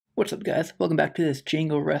What's up, guys? Welcome back to this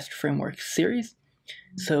Django REST framework series.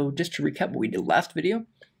 So just to recap what we did last video,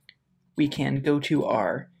 we can go to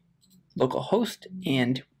our local host,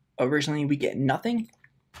 and originally we get nothing.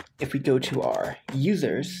 If we go to our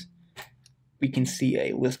users, we can see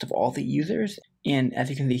a list of all the users, and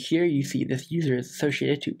as you can see here, you see this user is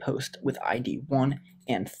associated to post with ID 1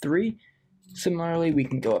 and 3. Similarly, we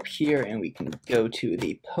can go up here and we can go to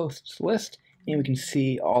the posts list, and we can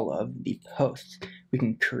see all of the posts. We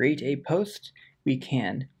can create a post, we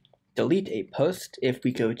can delete a post if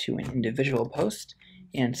we go to an individual post,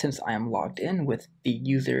 and since I am logged in with the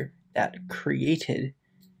user that created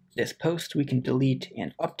this post, we can delete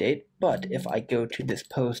and update. But if I go to this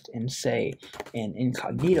post in, say, an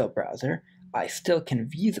incognito browser, I still can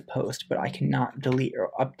view the post, but I cannot delete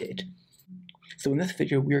or update. So in this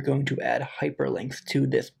video, we are going to add hyperlinks to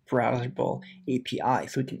this browsable API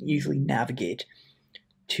so we can easily navigate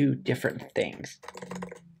to different things.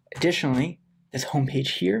 Additionally, this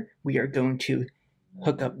homepage here, we are going to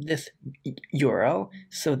hook up this URL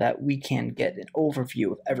so that we can get an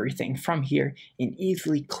overview of everything from here and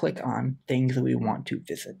easily click on things that we want to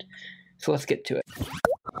visit. So let's get to it.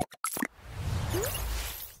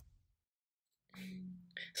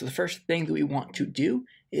 So the first thing that we want to do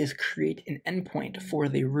is create an endpoint for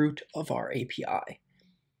the root of our API.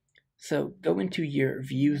 So go into your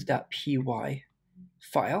views.py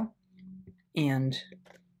file, and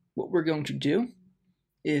what we're going to do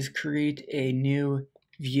is create a new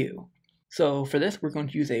view. So for this, we're going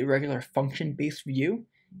to use a regular function-based view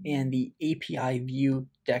and the API view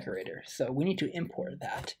decorator. So we need to import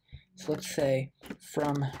that. So let's say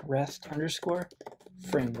from REST underscore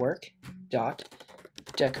framework dot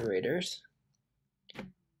decorators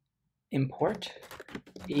import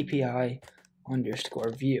API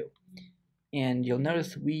underscore view. And you'll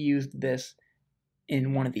notice we used this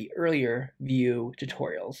in one of the earlier view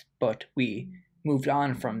tutorials, but we moved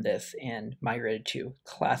on from this and migrated to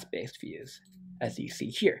class-based views, as you see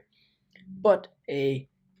here. But a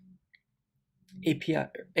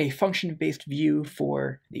function-based view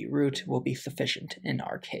for the root will be sufficient in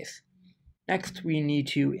our case. Next, we need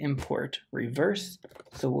to import reverse.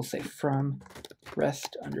 So we'll say from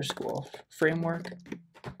REST underscore framework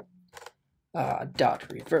dot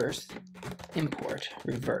reverse import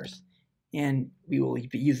reverse. And we will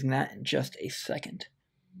be using that in just a second.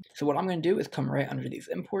 So what I'm going to do is come right under these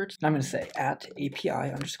imports, and I'm going to say at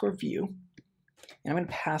API underscore view, and I'm going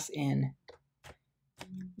to pass in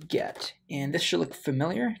get. And this should look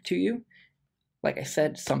familiar to you. Like I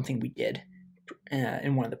said, something we did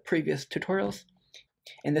in one of the previous tutorials.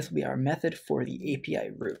 And this will be our method for the API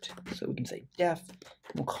root. So we can say def,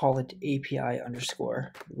 we'll call it API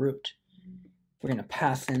underscore root. We're going to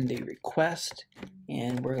pass in the request,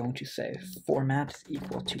 and we're going to say format is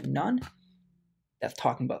equal to none. That's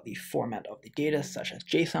talking about the format of the data, such as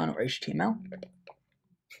JSON or HTML.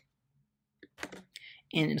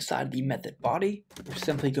 And inside the method body, we're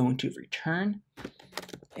simply going to return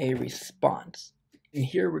a response. And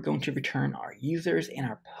here we're going to return our users and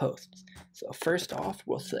our posts. So first off,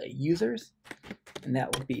 we'll say users, and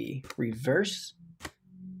that will be reverse.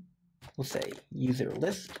 We'll say user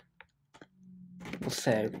list. We'll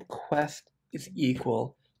say request is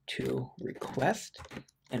equal to request,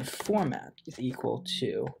 and format is equal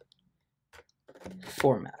to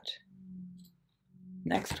format.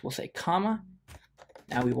 Next, we'll say comma.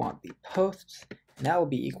 Now we want the posts, and that will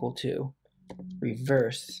be equal to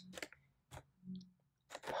reverse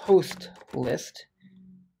post list.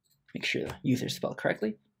 Make sure the user is spelled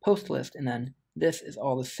correctly. Post list, and then this is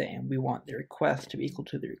all the same. We want the request to be equal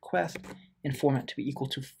to the request and format to be equal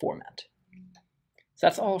to format. So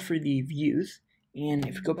that's all for the views. And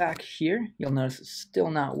if you go back here, you'll notice it's still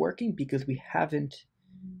not working because we haven't,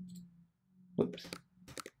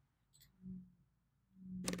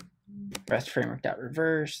 REST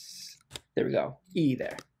framework.reverse. There we go, E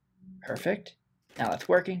there. Perfect. Now that's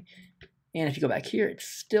working. And if you go back here, it's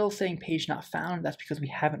still saying page not found. That's because we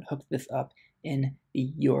haven't hooked this up in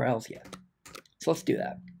the URLs yet. So let's do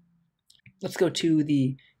that. Let's go to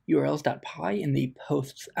the urls.py in the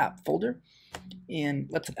posts app folder, and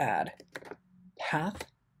let's add path.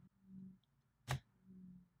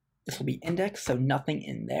 This will be index, so nothing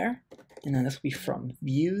in there. And then this will be from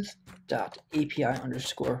views.api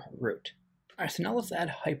underscore root. All right, so now let's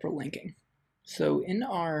add hyperlinking. So in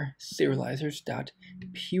our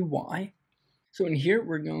serializers.py, so in here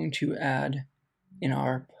we're going to add in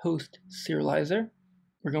our post serializer,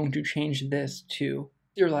 we're going to change this to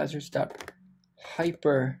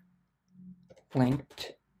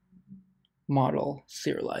serializers.hyperlinked model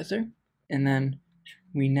serializer. And then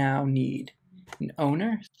we now need an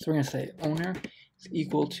owner. So we're going to say owner is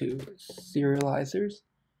equal to serializers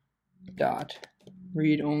dot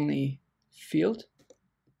read only field,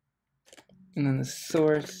 and then the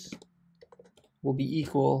source will be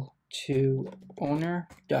equal to owner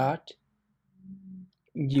dot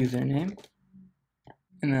username,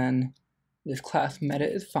 and then this class meta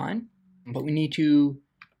is fine, but we need to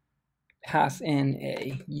pass in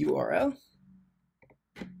a URL,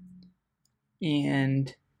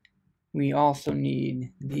 and we also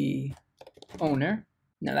need the owner.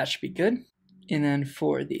 Now that should be good. And then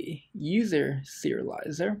for the user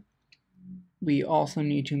serializer, we also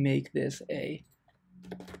need to make this a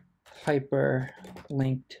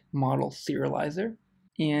hyperlinked model serializer,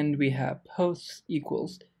 and we have posts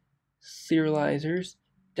equals serializers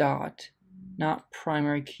dot not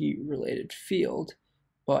primary key related field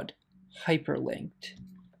but hyperlinked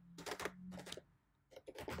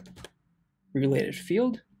related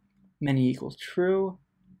field, many equals true,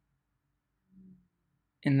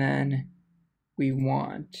 and then we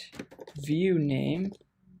want view name,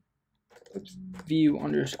 view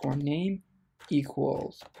underscore name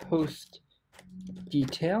equals post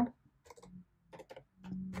detail,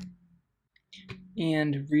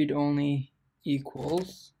 and read only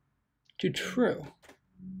equals to true.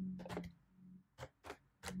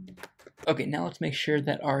 Okay, now let's make sure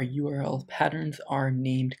that our URL patterns are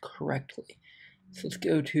named correctly. So let's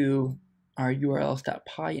go to our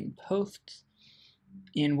urls.py in posts,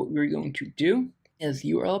 and what we're going to do is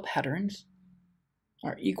URL patterns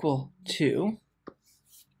are equal to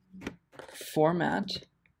format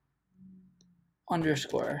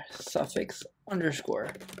underscore suffix underscore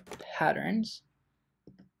patterns,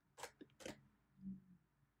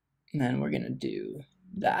 and then we're gonna do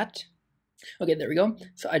that. Okay, there we go.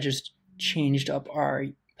 So I just changed up our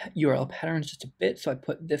URL patterns just a bit, so I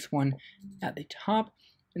put this one at the top,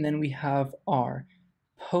 and then we have our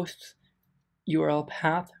posts URL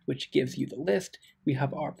path, which gives you the list. We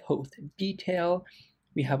have our post detail,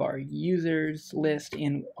 we have our users list,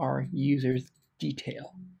 and our users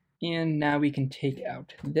detail. And now we can take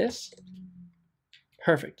out this.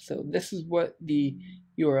 Perfect. So this is what the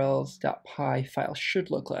urls.py file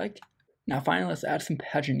should look like. Now finally, let's add some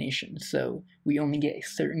pagination. So we only get a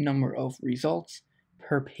certain number of results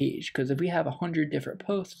per page, because if we have 100 different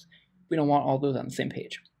posts, we don't want all those on the same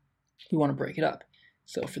page. We want to break it up.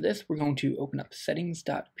 So for this, we're going to open up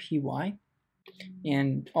settings.py,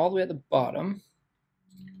 and all the way at the bottom,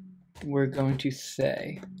 we're going to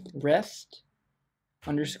say REST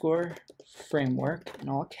underscore framework in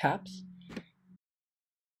all caps.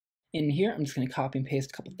 In here, I'm just going to copy and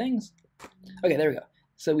paste a couple things. Okay, there we go.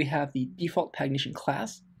 So we have the default pagination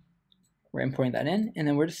class. We're importing that in, and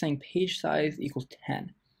then we're just saying page size equals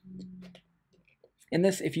 10. In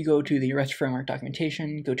this, if you go to the REST framework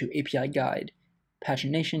documentation, go to API guide,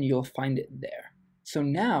 pagination, you'll find it there. So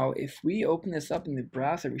now, if we open this up in the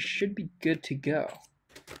browser, we should be good to go.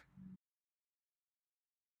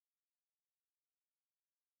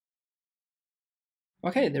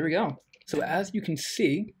 Okay, there we go. So as you can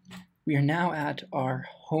see, we are now at our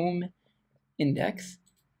home index,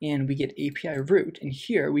 and we get API root, and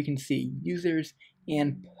here we can see users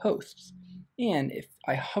and posts. And if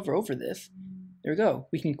I hover over this, there we go,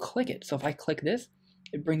 we can click it. So if I click this,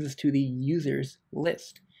 it brings us to the users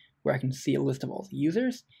list, where I can see a list of all the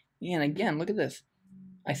users. And again, look at this.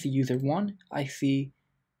 I see user 1, I see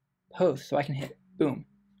post, so I can hit boom.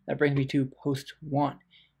 That brings me to post 1.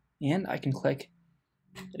 And I can click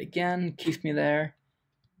it again, keeps me there.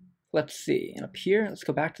 Let's see, and up here, let's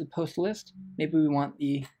go back to the post list. Maybe we want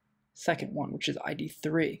the second one, which is ID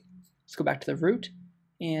 3. Let's go back to the root,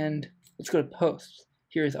 and let's go to posts.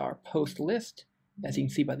 Here's our post list, as you can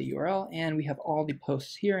see by the URL, and we have all the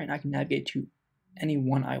posts here, and I can navigate to any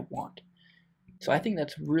one I want. So I think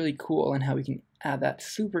that's really cool, and how we can add that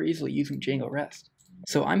super easily using Django REST.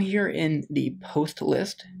 So I'm here in the post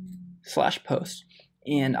list /post,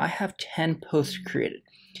 and I have 10 posts created.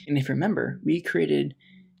 And if you remember, we created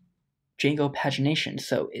Django pagination,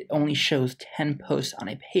 so it only shows 10 posts on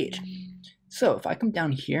a page. So if I come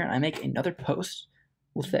down here and I make another post,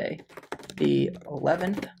 we'll say the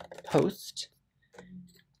 11th post,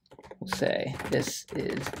 we'll say this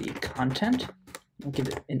is the content, we'll give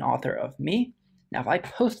it an author of me. Now if I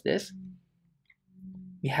post this,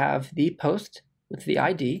 we have the post with the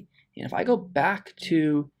ID, and if I go back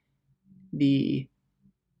to the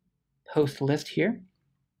post list here,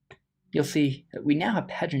 you'll see that we now have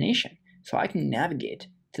pagination. So I can navigate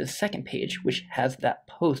to the second page, which has that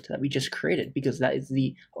post that we just created, because that is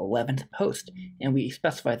the 11th post, and we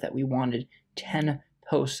specified that we wanted 10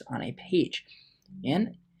 posts on a page.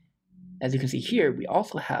 And as you can see here, we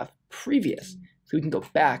also have previous, so we can go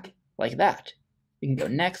back like that We can go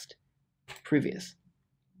next, previous.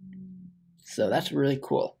 So that's really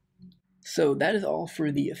cool. So that is all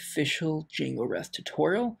for the official Django REST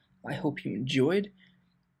tutorial. I hope you enjoyed.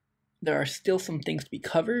 There are still some things to be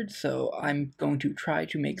covered, so I'm going to try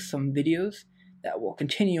to make some videos that will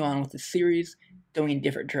continue on with the series, going in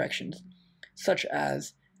different directions, such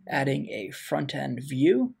as adding a front-end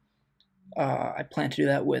view. I plan to do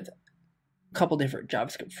that with a couple different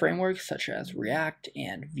JavaScript frameworks, such as React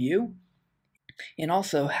and Vue, and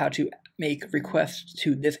also how to make requests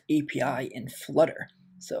to this API in Flutter.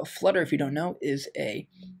 So Flutter, if you don't know, is a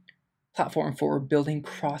platform for building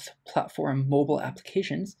cross-platform mobile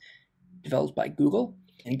applications developed by Google,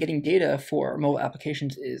 and getting data for mobile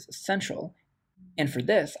applications is essential. And for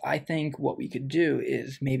this, I think what we could do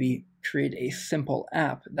is maybe create a simple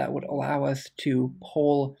app that would allow us to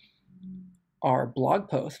pull our blog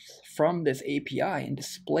posts from this API and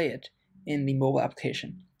display it in the mobile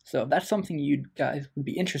application. So if that's something you guys would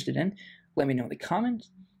be interested in, let me know in the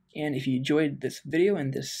comments. And if you enjoyed this video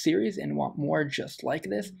and this series and want more just like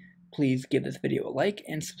this, please give this video a like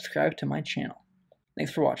and subscribe to my channel.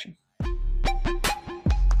 Thanks for watching.